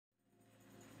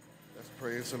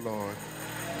Praise the Lord.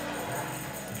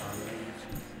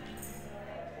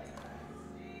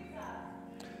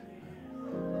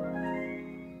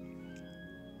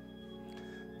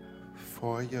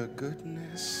 For your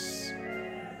goodness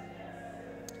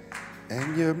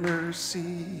and your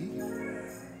mercy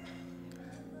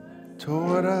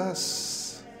toward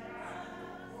us,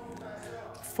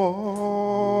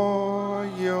 for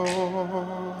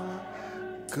your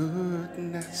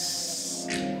goodness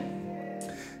and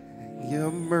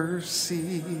your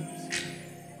mercy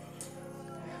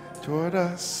toward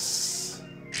us,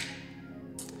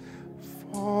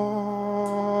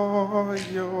 for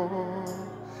your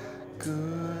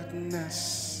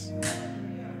goodness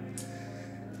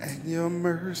and your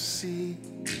mercy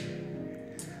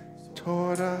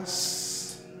toward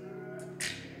us.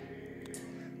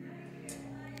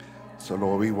 So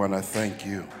Lord, we want to thank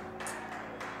you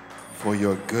for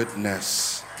your goodness.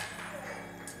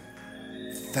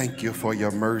 Thank you for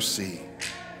your mercy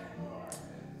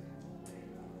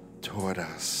toward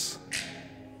us.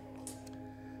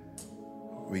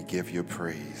 We give you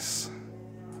praise.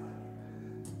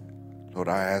 Lord,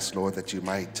 I ask, Lord, that you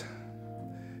might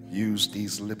use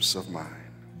these lips of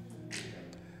mine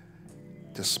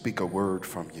to speak a word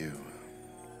from you.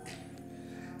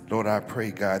 Lord, I pray,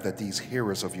 God, that these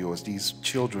hearers of yours, these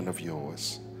children of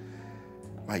yours,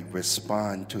 might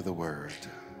respond to the word.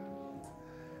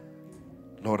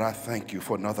 Lord, I thank you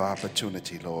for another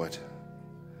opportunity, Lord.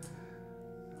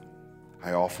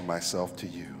 I offer myself to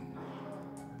you.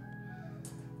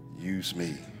 Use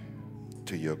me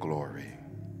to your glory.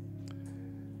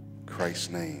 In Christ's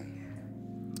name,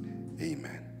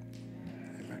 amen.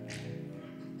 Amen.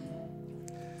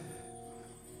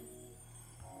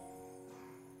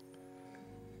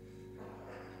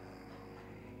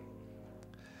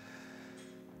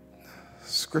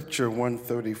 Scripture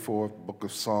 134, book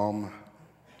of Psalm.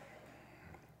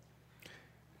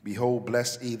 Behold,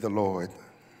 bless ye the Lord,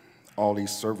 all ye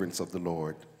servants of the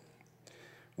Lord,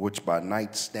 which by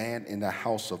night stand in the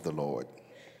house of the Lord.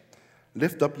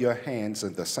 Lift up your hands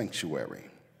in the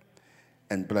sanctuary,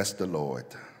 and bless the Lord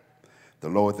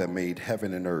that made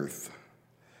heaven and earth.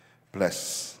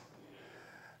 Bless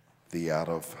thee out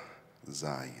of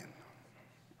Zion.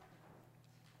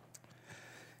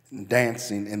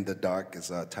 Dancing in the Dark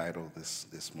is our title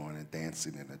this morning,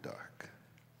 Dancing in the Dark.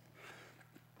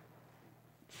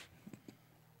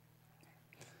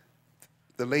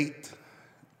 The late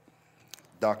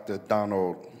Dr.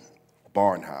 Donald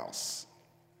Barnhouse,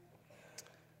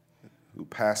 who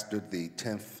pastored the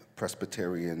 10th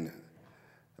Presbyterian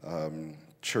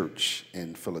Church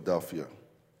in Philadelphia,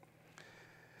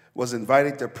 was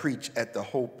invited to preach at the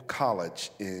Hope College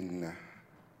in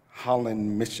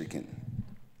Holland, Michigan.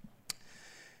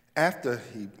 After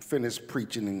he finished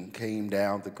preaching and came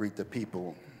down to greet the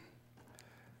people,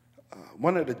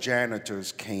 one of the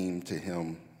janitors came to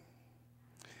him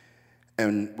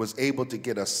and was able to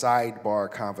get a sidebar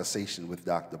conversation with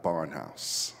Dr.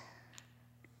 Barnhouse.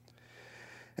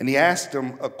 And he asked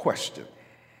him a question.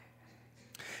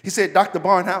 He said, Dr.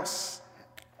 Barnhouse,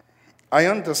 I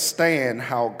understand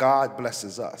how God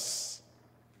blesses us,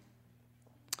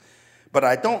 but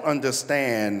I don't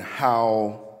understand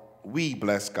how we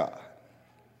bless God.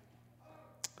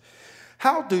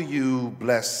 How do you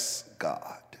bless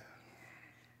God?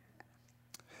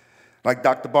 Like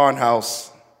Dr.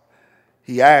 Barnhouse,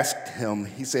 he asked him,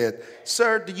 he said,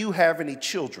 sir, do you have any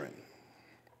children?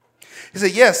 He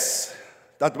said, yes.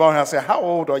 Dr. Barnhouse said, how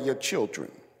old are your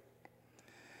children?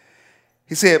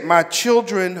 He said, my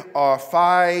children are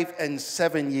 5 and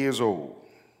 7 years old.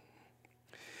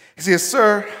 He said,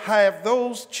 sir, have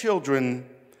those children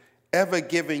ever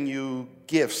given you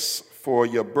gifts for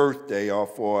your birthday or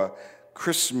for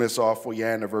Christmas or for your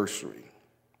anniversary?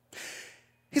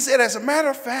 He said, as a matter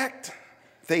of fact,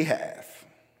 they have.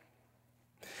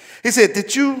 He said,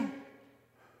 did you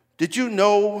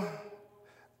know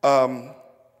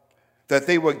that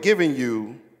they were giving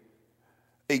you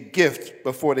a gift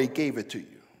before they gave it to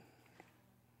you?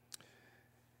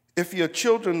 If your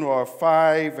children are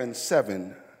 5 and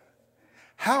 7,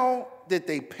 how did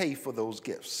they pay for those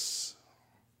gifts?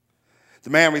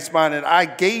 The man responded, I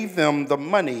gave them the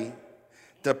money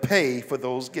to pay for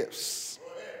those gifts.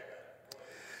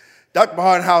 Dr.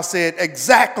 Barnhouse said,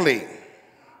 exactly.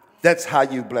 That's how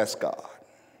you bless God.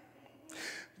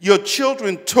 Your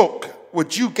children took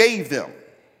what you gave them,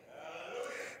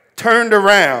 turned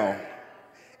around,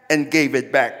 and gave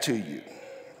it back to you.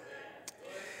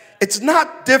 It's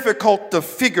not difficult to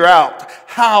figure out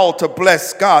how to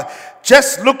bless God.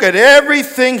 Just look at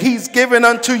everything he's given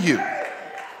unto you.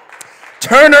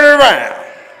 Turn it around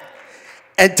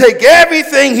and take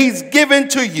everything he's given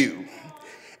to you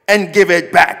and give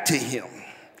it back to him.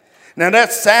 Now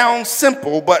that sounds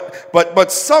simple,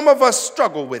 but some of us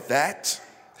struggle with that.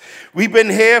 We've been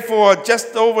here for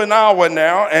just over an hour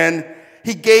now, and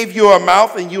he gave you a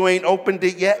mouth and you ain't opened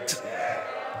it yet.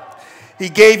 He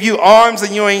gave you arms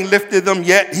and you ain't lifted them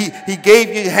yet. He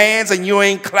gave you hands and you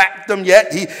ain't clapped them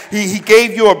yet. He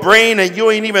gave you a brain and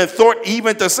you ain't even thought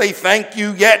even to say thank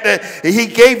you yet. He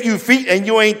gave you feet and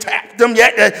you ain't tapped them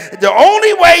yet. The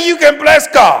only way you can bless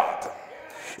God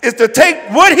is to take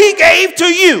what he gave to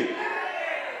you,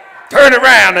 turn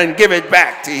around and give it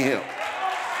back to him.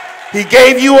 He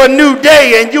gave you a new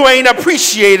day and you ain't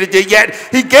appreciated it yet.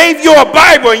 He gave you a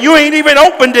Bible and you ain't even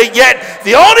opened it yet.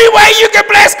 The only way you can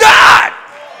bless God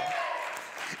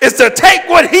is to take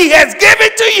what he has given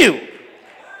to you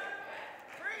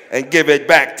and give it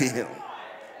back to him.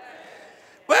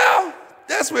 Well,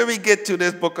 that's where we get to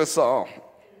this book of Psalm.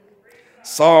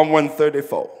 Psalm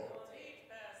 134.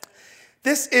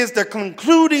 This is the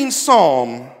concluding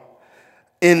psalm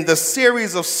in the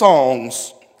series of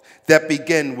songs that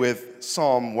begin with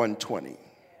Psalm 120.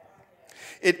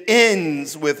 It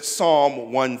ends with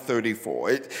Psalm 134.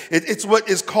 It's what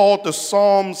is called the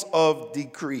Psalms of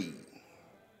Decree,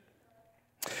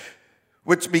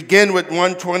 which begin with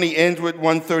 120, ends with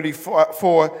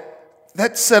 134.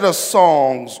 That set of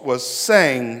songs was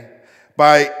sang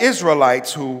by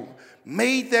Israelites who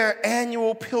made their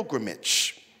annual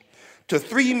pilgrimage to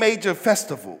three major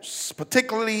festivals,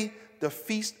 particularly the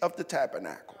Feast of the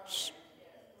Tabernacles.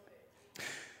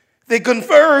 They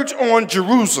converge on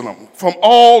Jerusalem from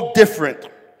all different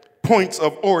points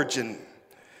of origin,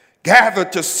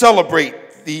 gathered to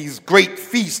celebrate these great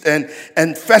feasts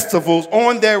and festivals.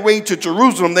 On their way to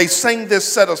Jerusalem, they sang this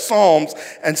set of psalms,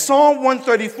 and Psalm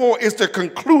 134 is the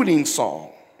concluding psalm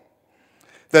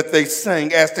that they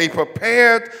sang as they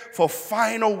prepared for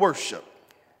final worship,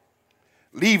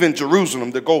 leaving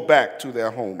Jerusalem to go back to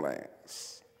their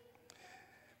homelands.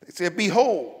 They said,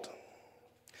 "Behold,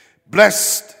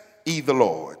 blessed ye the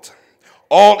Lord,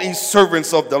 all ye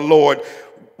servants of the Lord,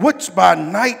 which by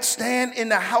night stand in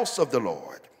the house of the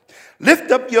Lord.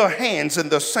 Lift up your hands in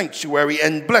the sanctuary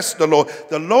and bless the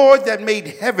Lord that made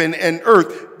heaven and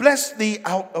earth. Bless thee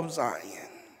out of Zion."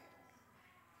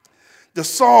 The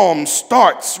psalm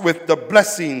starts with the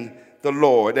blessing the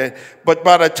Lord, but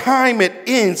by the time it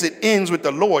ends with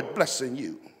the Lord blessing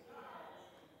you.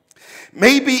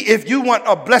 Maybe if you want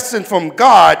a blessing from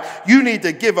God, you need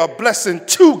to give a blessing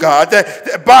to God.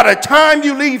 That by the time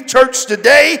you leave church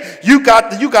today, you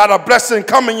got a blessing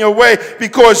coming your way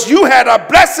because you had a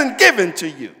blessing given to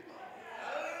you.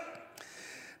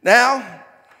 Now,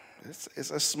 it's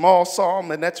a small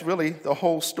psalm, and that's really the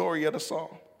whole story of the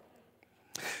psalm.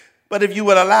 But if you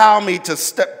would allow me to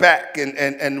step back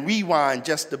and rewind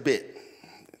just a bit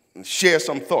and share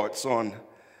some thoughts on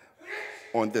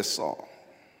this psalm.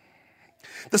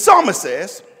 The psalmist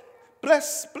says,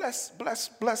 bless, bless, bless,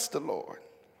 bless the Lord.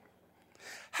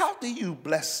 How do you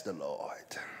bless the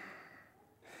Lord?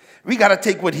 We got to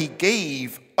take what he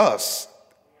gave us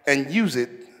and use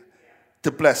it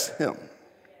to bless him.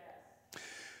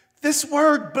 This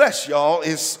word bless, y'all,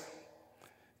 is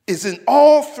in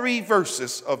all three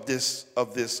verses of this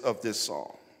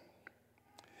psalm.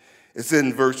 It's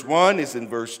in verse 1, it's in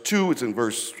verse 2, it's in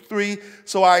verse 3.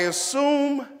 So I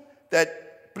assume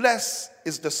that bless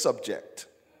is the subject.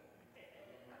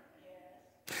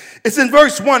 It's in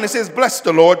verse 1, it says, bless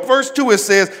the Lord. Verse 2, it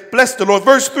says, bless the Lord.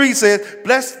 Verse 3 says,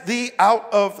 bless thee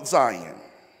out of Zion.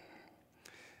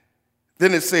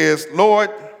 Then it says,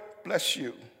 Lord, bless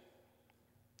you.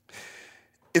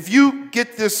 If you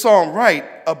get this psalm right,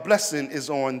 a blessing is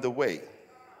on the way.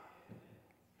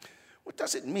 What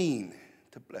does it mean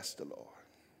to bless the Lord?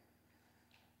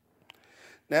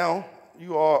 Now,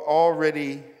 you are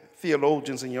already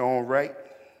theologians in your own right,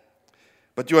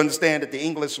 but you understand that the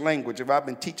English language, if I've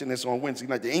been teaching this on Wednesday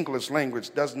night, the English language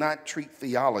does not treat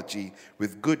theology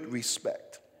with good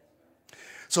respect.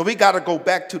 So we got to go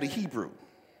back to the Hebrew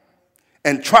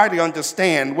and try to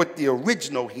understand what the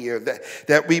original here,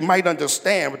 that we might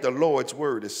understand what the Lord's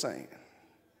word is saying.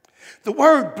 The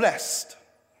word blessed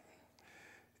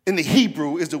in the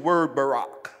Hebrew is the word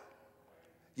barak.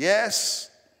 Yes,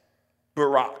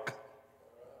 Barak.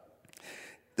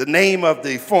 The name of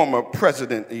the former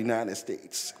president of the United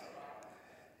States.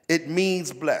 It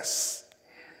means bless.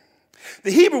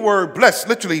 The Hebrew word bless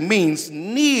literally means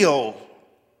kneel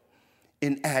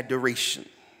in adoration.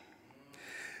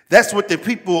 That's what the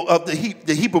people of the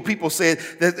Hebrew people said,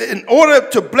 that in order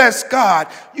to bless God,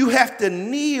 you have to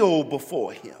kneel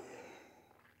before him.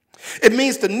 It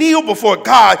means to kneel before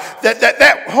God.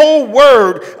 That whole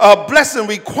word, blessing,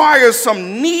 requires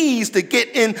some knees to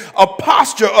get in a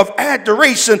posture of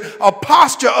adoration, a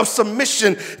posture of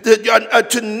submission,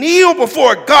 to kneel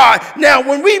before God. Now,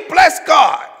 when we bless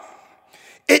God,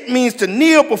 it means to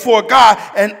kneel before God,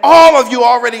 and all of you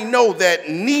already know that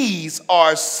knees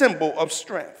are a symbol of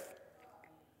strength.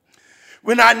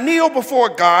 When I kneel before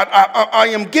God, I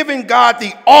am giving God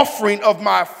the offering of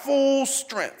my full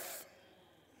strength.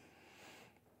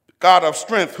 God of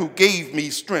strength, who gave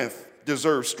me strength,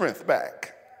 deserves strength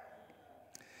back.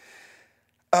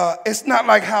 It's not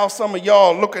like how some of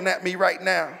y'all looking at me right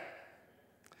now.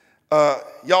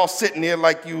 Y'all sitting there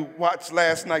like you watched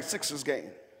last night's Sixers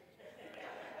game.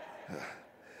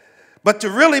 But to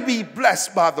really be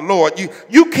blessed by the Lord,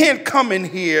 you can't come in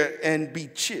here and be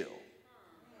chill.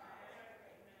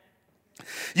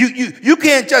 You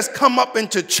can't just come up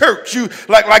into church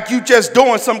like you just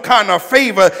doing some kind of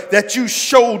favor that you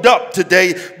showed up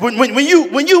today. When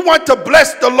you want to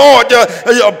bless the Lord,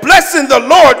 blessing the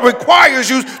Lord requires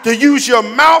you to use your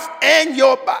mouth and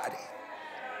your body.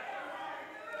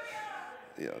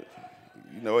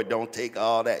 You know, it don't take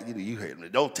all that. You heard me.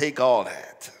 It don't take all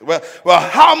that. Well,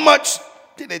 how much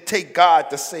did it take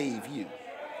God to save you?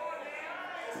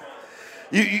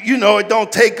 You know, it don't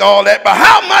take all that, but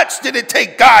how much did it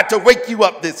take God to wake you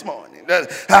up this morning?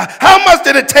 How much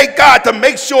did it take God to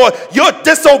make sure your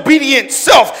disobedient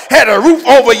self had a roof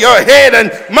over your head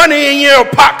and money in your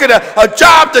pocket, a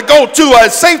job to go to, a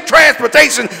safe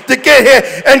transportation to get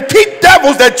here, and keep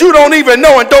devils that you don't even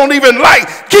know and don't even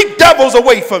like, keep devils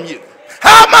away from you?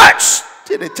 How much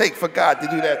did it take for God to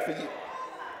do that for you?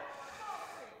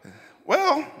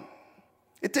 Well,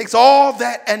 it takes all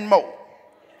that and more.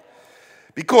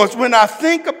 Because when I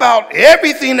think about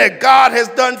everything that God has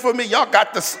done for me, y'all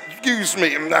got to excuse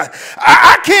me.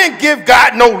 I can't give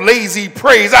God no lazy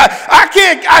praise. I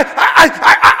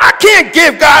can't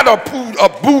give God a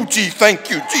bougie thank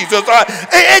you, Jesus.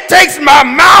 It takes my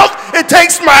mouth, it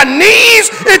takes my knees,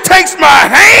 it takes my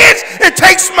hands, it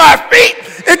takes my feet,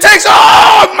 it takes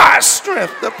all my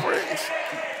strength to praise.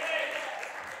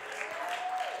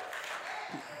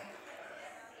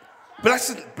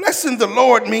 Blessing the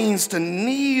Lord means to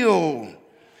kneel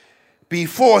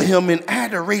before him in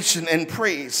adoration and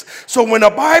praise. So when the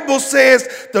Bible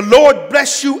says the Lord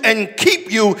bless you and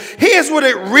keep you, here's what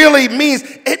it really means.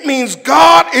 It means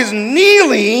God is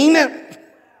kneeling.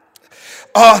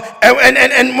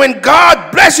 And when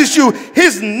God blesses you,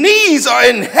 his knees are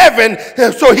in heaven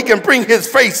so he can bring his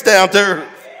face down to earth.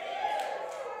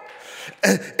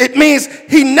 It means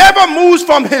he never moves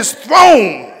from his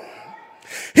throne.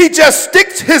 He just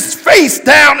sticks his face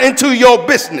down into your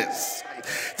business.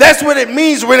 That's what it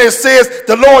means when it says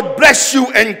the Lord bless you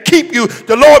and keep you.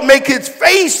 The Lord make his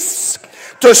face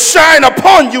to shine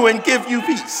upon you and give you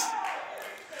peace.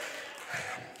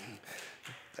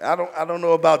 I don't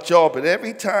know about y'all, but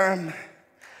every time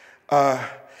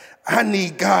I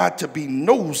need God to be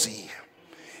nosy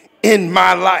in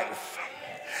my life,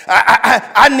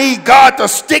 I need God to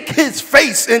stick his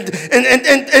face into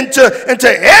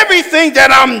everything that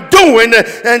I'm doing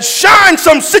and shine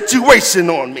some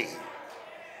situation on me.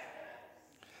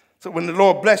 So when the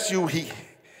Lord bless you,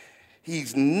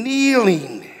 he's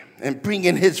kneeling and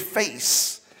bringing his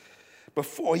face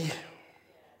before you.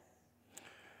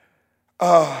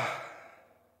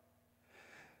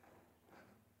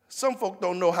 Some folk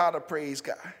don't know how to praise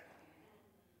God.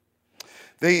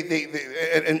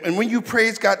 And when you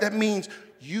praise God, that means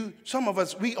some of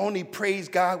us, we only praise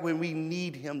God when we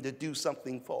need him to do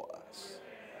something for us.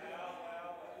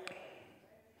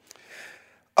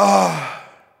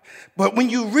 But when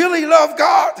you really love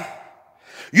God,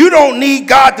 you don't need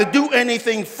God to do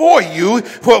anything for you.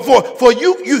 For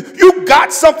you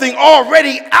got something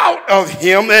already out of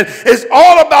him, and it's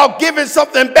all about giving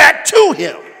something back to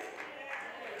him.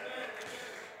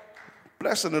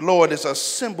 Blessing the Lord is a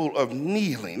symbol of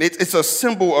kneeling. It's a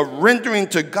symbol of rendering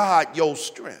to God your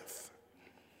strength.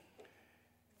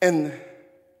 And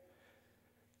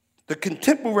the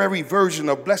contemporary version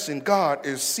of blessing God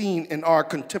is seen in our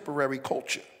contemporary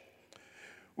culture.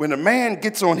 When a man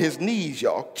gets on his knees,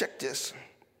 y'all, check this,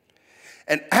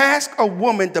 and ask a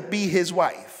woman to be his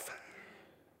wife.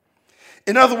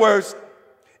 In other words,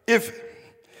 if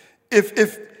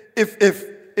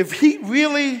he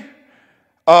really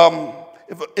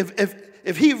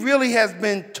if he really has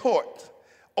been taught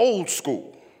old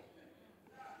school,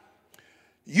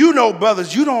 you know,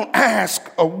 brothers, you don't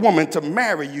ask a woman to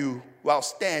marry you while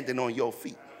standing on your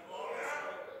feet.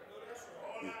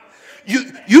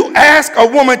 You ask a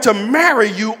woman to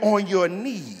marry you on your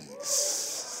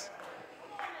knees.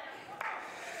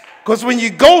 Because when you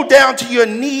go down to your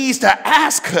knees to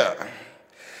ask her,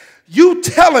 you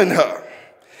telling her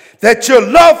that your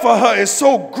love for her is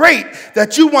so great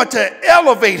that you want to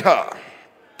elevate her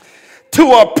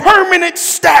to a permanent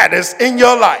status in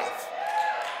your life.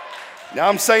 Now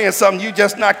I'm saying something, you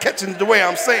just not catching the way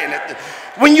I'm saying it.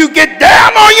 When you get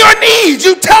down on your knees,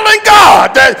 you telling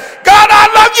God that, God,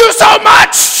 I love you so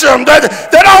much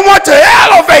that I want to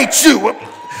elevate you.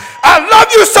 I love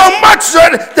you so much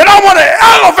that I want to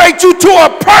elevate you to a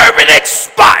permanent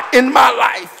spot in my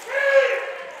life.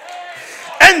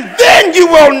 And then you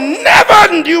will never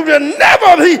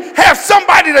have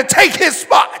somebody to take his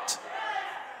spot.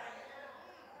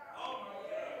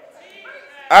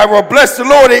 I will bless the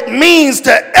Lord. It means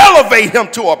to elevate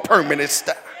him to a permanent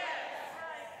status.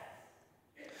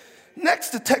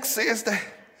 Next, the text says that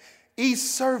ye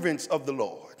servants of the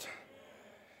Lord.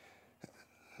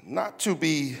 Not to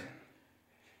be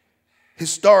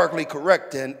historically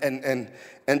correct and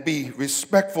be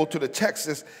respectful to the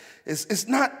text. It's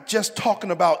not just talking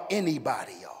about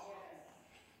anybody, y'all.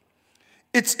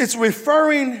 It's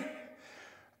referring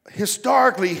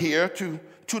historically here to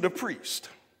the priest.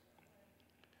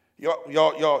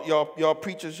 Y'all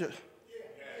preachers,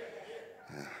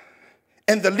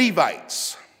 and the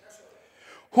Levites,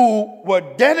 who were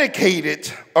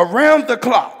dedicated around the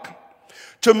clock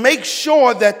to make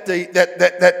sure that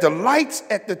the lights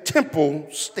at the temple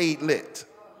stayed lit.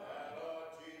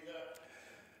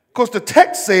 Because the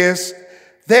text says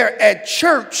they're at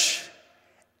church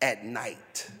at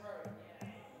night.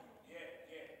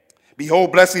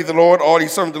 Behold, blessed be the Lord, all ye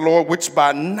servants of the Lord, which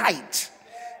by night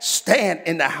stand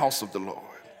in the house of the Lord.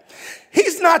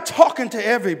 He's not talking to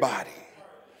everybody.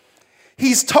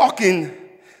 He's talking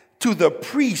to the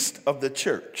priest of the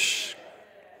church.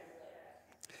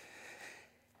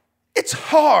 It's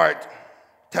hard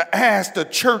to ask the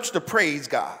church to praise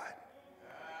God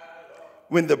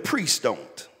when the priests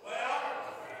don't.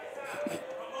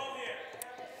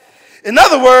 In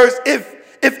other words,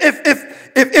 if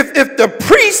the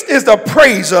priest is the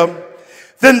praiser,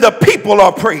 then the people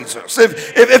are praisers.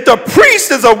 If the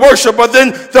priest is a worshiper,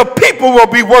 then the people will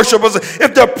be worshipers.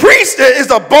 If the priest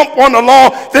is a bump on the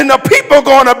law, then the people are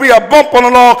going to be a bump on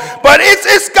the law. But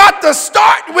it's got to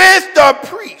start with the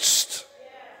priest.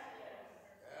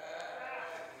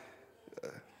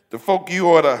 The folk you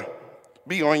ought to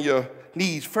be on your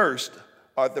knees first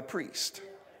are the priest.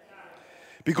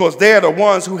 Because they're the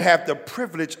ones who have the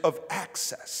privilege of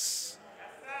access.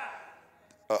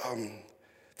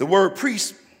 The word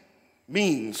priest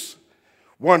means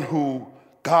one who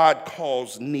God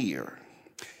calls near.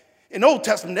 In the Old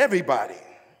Testament, everybody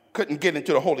couldn't get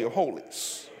into the Holy of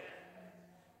Holies.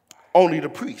 Only the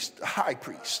priest, the high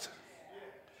priest.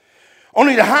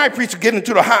 Only the high priest could get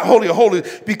into the Holy of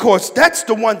Holies because that's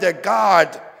the one that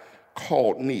God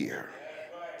called near.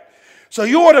 So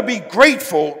you ought to be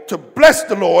grateful to bless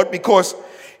the Lord because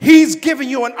he's giving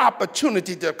you an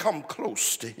opportunity to come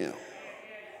close to him.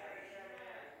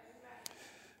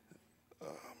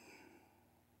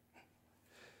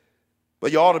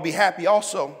 But you ought to be happy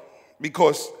also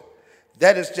because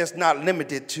that is just not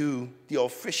limited to the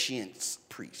officiant's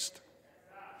priest.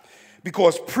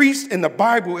 Because priest in the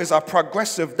Bible is a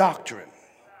progressive doctrine.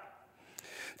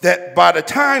 That by the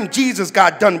time Jesus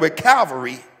got done with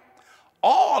Calvary,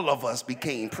 all of us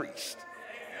became priests.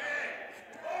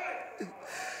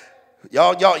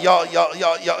 Y'all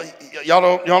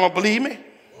don't believe me?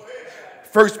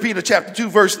 1 Peter chapter 2,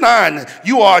 verse 9,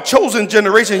 you are a chosen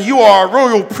generation. You are a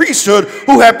royal priesthood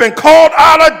who have been called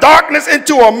out of darkness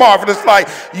into a marvelous light.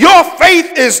 Your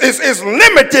faith is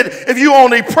limited if you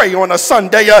only pray on a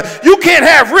Sunday. You can't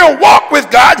have real walk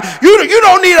with God. You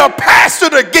don't need a pastor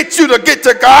to get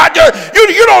to God.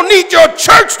 You don't need your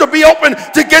church to be open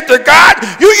to get to God.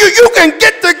 You can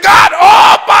get to God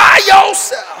all by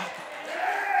yourself.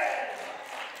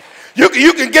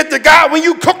 You can get to God when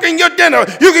you cooking your dinner.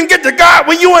 You can get to God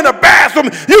when you in the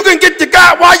bathroom. You can get to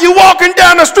God while you walking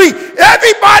down the street.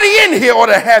 Everybody in here ought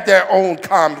to have their own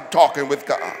time talking with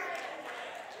God.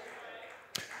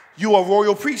 You are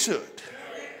royal priesthood.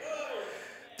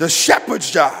 The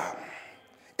shepherd's job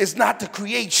is not to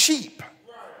create sheep.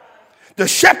 The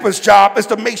shepherd's job is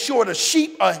to make sure the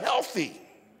sheep are healthy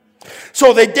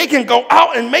so that they can go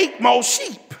out and make more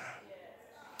sheep.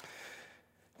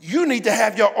 You need to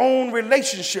have your own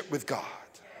relationship with God.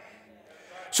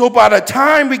 So by the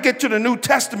time we get to the New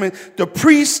Testament, the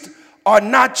priests are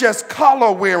not just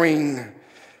collar-wearing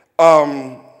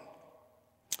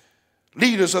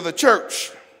leaders of the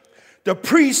church. The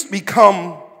priests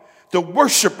become the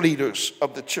worship leaders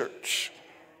of the church.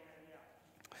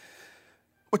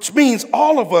 Which means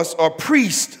all of us are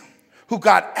priests who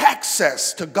got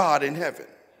access to God in heaven.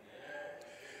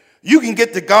 You can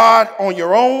get to God on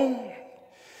your own.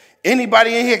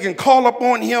 Anybody in here can call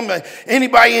upon him.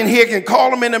 Anybody in here can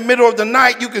call him in the middle of the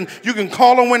night. You can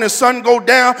call him when the sun go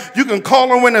down. You can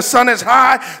call him when the sun is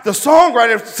high. The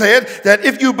songwriter said that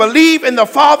if you believe in the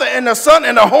Father and the Son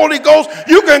and the Holy Ghost,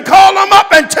 you can call him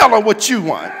up and tell him what you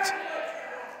want.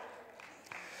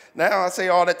 Now I say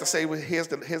all that to say, well, here's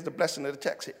the blessing of the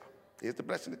text here. Here's the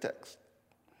blessing of the text.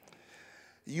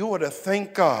 You ought to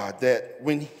thank God that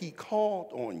when he called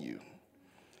on you,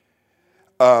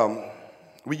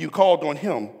 when you called on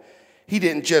him, he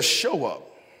didn't just show up.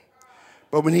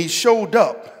 But when he showed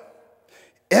up,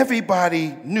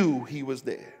 everybody knew he was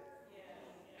there.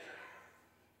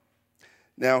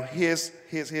 Now, here's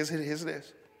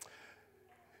this.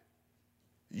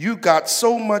 You got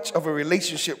so much of a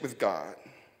relationship with God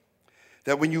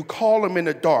that when you call him in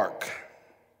the dark,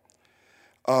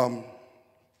 he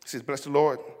says, bless the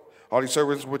Lord, all these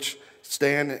servants which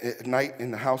stand at night in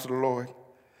the house of the Lord.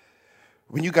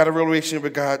 When you got a real relationship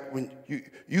with God, when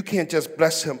you can't just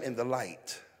bless him in the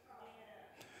light.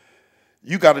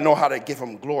 You got to know how to give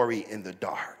him glory in the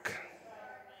dark.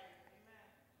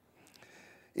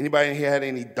 Anybody in here had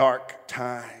any dark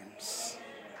times?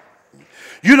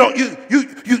 You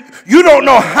don't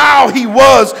know how he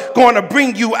was going to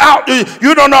bring you out.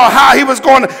 You don't know how he was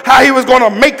going to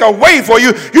make a way for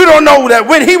you. You don't know that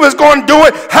when he was going to do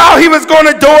it, how he was going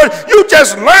to do it. You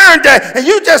just learned that and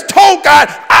you just told God,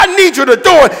 I need you to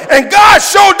do it. And God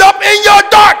showed up in your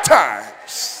dark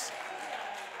times.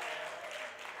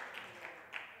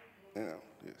 You know,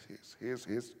 here's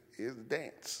the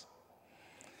dance.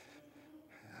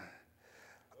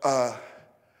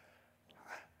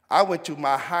 I went to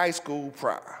my high school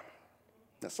prom.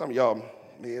 Now, some of y'all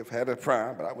may have had a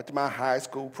prom, but I went to my high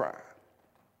school prom.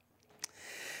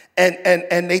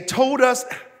 And they told us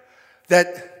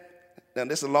that, now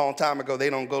this is a long time ago, they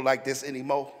don't go like this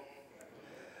anymore.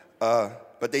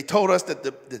 But they told us that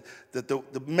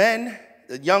the men,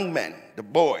 the young men, the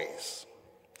boys,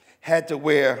 had to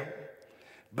wear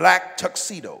black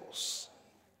tuxedos.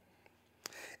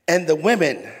 And the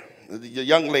women, the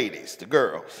young ladies, the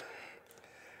girls,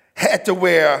 had to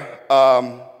wear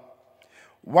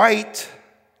white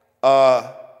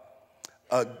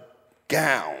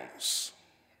gowns.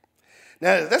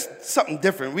 Now that's something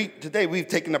different. Today we've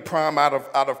taken the prom out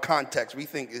of context. We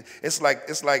think it's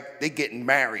like they getting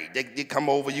married. They come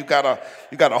over. You got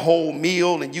a whole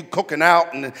meal and you cooking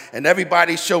out and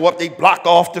everybody show up. They block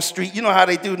off the street. You know how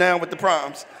they do now with the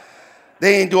proms.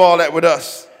 They ain't do all that with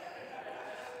us.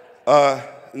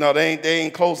 No, they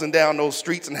ain't closing down those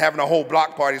streets and having a whole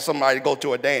block party. Somebody go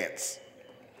to a dance.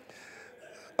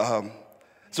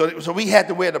 So we had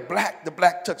to wear the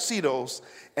black tuxedos,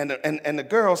 and the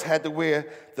girls had to wear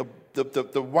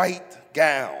the white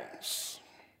gowns.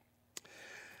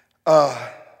 To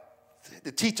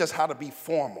teach us how to be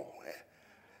formal.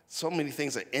 So many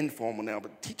things are informal now,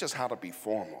 but teach us how to be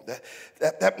formal.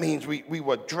 That means we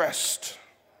were dressed.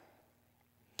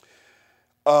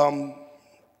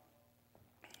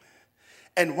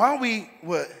 And while we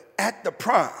were at the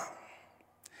prom,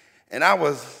 and I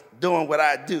was doing what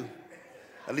I do,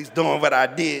 at least doing what I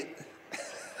did,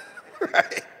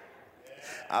 right?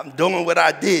 I'm doing what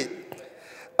I did.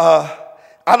 I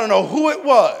don't know who it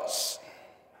was,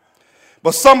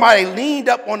 but somebody leaned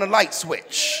up on the light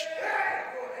switch.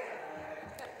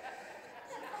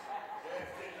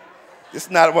 This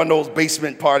is not one of those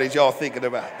basement parties y'all thinking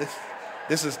about.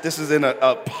 This is in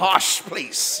a posh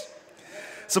place.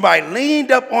 Somebody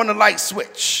leaned up on the light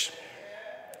switch,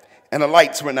 and the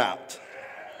lights went out.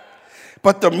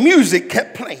 But the music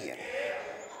kept playing.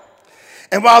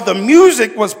 And while the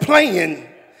music was playing,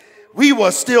 we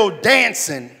were still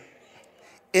dancing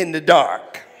in the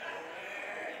dark.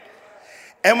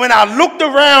 And when I looked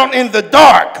around in the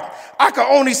dark, I could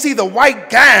only see the white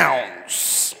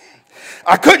gowns.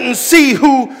 I couldn't see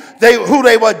who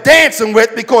they were dancing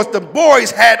with because the boys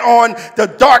had on the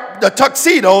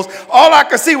tuxedos. All I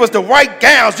could see was the white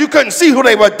gowns. You couldn't see who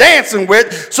they were dancing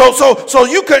with. So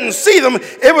you couldn't see them.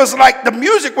 It was like the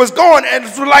music was going, and it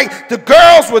was like the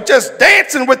girls were just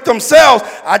dancing with themselves.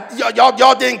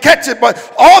 Y'all didn't catch it,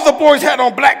 but all the boys had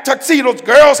on black tuxedos.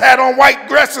 Girls had on white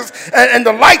dresses, and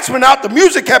the lights went out. The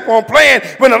music kept on playing.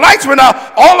 When the lights went out,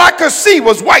 all I could see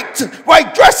was white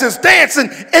dresses dancing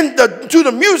to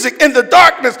the music in the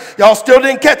darkness. Y'all still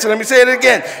didn't catch it. Let me say it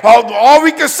again. All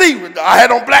we could see, I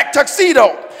had on black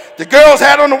tuxedo. The girls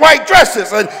had on the white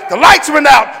dresses, and the lights went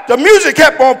out. The music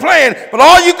kept on playing, but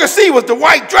all you could see was the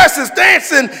white dresses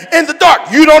dancing in the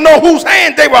dark. You don't know whose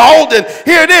hand they were holding.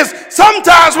 Here it is.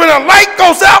 Sometimes when a light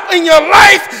goes out in your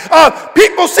life,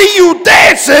 people see you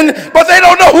dancing, but they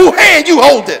don't know whose hand you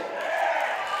holding.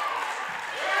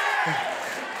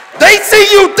 They see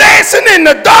you dancing in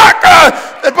the dark,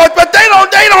 but they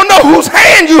don't know whose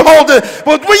hand you holding.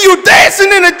 But when you dancing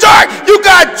in the dark, you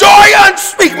got joy,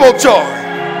 unspeakable joy.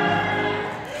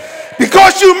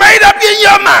 Because you made up in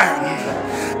your mind,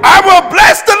 I will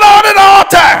bless the Lord at all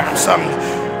times.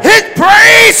 His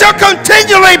praise shall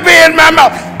continually be in my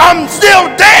mouth. I'm still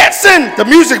dancing. The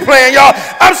music playing, y'all.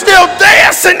 I'm still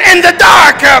dancing in the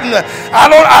dark. I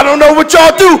don't know what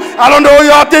y'all do. I don't know if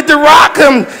y'all did the rock.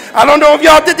 I don't know if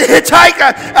y'all did the hitchhike.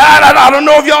 I don't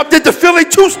know if y'all did the Philly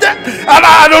two-step.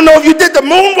 I don't know if you did the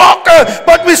moonwalk.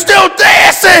 But we're still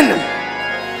dancing.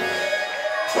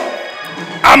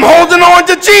 I'm holding on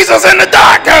to Jesus in the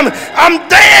dark. I'm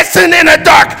dancing in the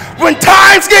dark. When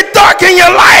times get dark in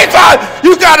your life,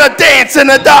 you gotta dance in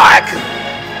the dark.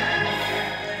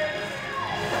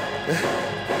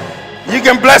 You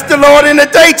can bless the Lord in the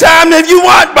daytime if you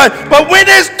want, but when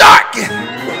it's dark,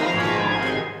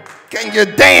 can you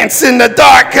dance in the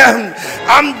dark?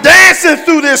 I'm dancing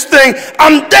through this thing.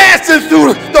 I'm dancing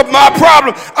through my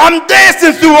problem. I'm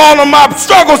dancing through all of my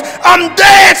struggles. I'm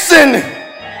dancing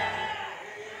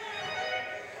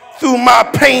through my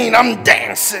pain. I'm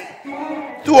dancing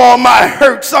through all my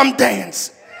hurts. I'm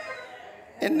dancing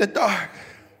in the dark.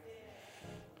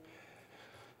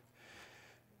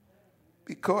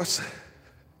 Because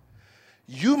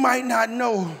you might not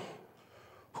know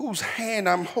whose hand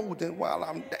I'm holding while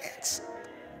I'm dancing.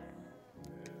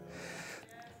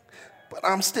 But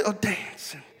I'm still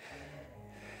dancing.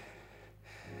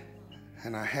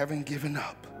 And I haven't given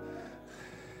up,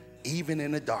 even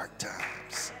in the dark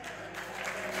times.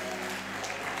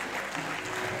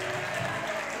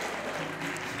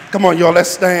 Come on, y'all, let's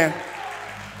stand.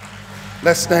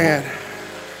 Let's stand.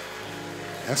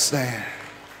 Let's stand.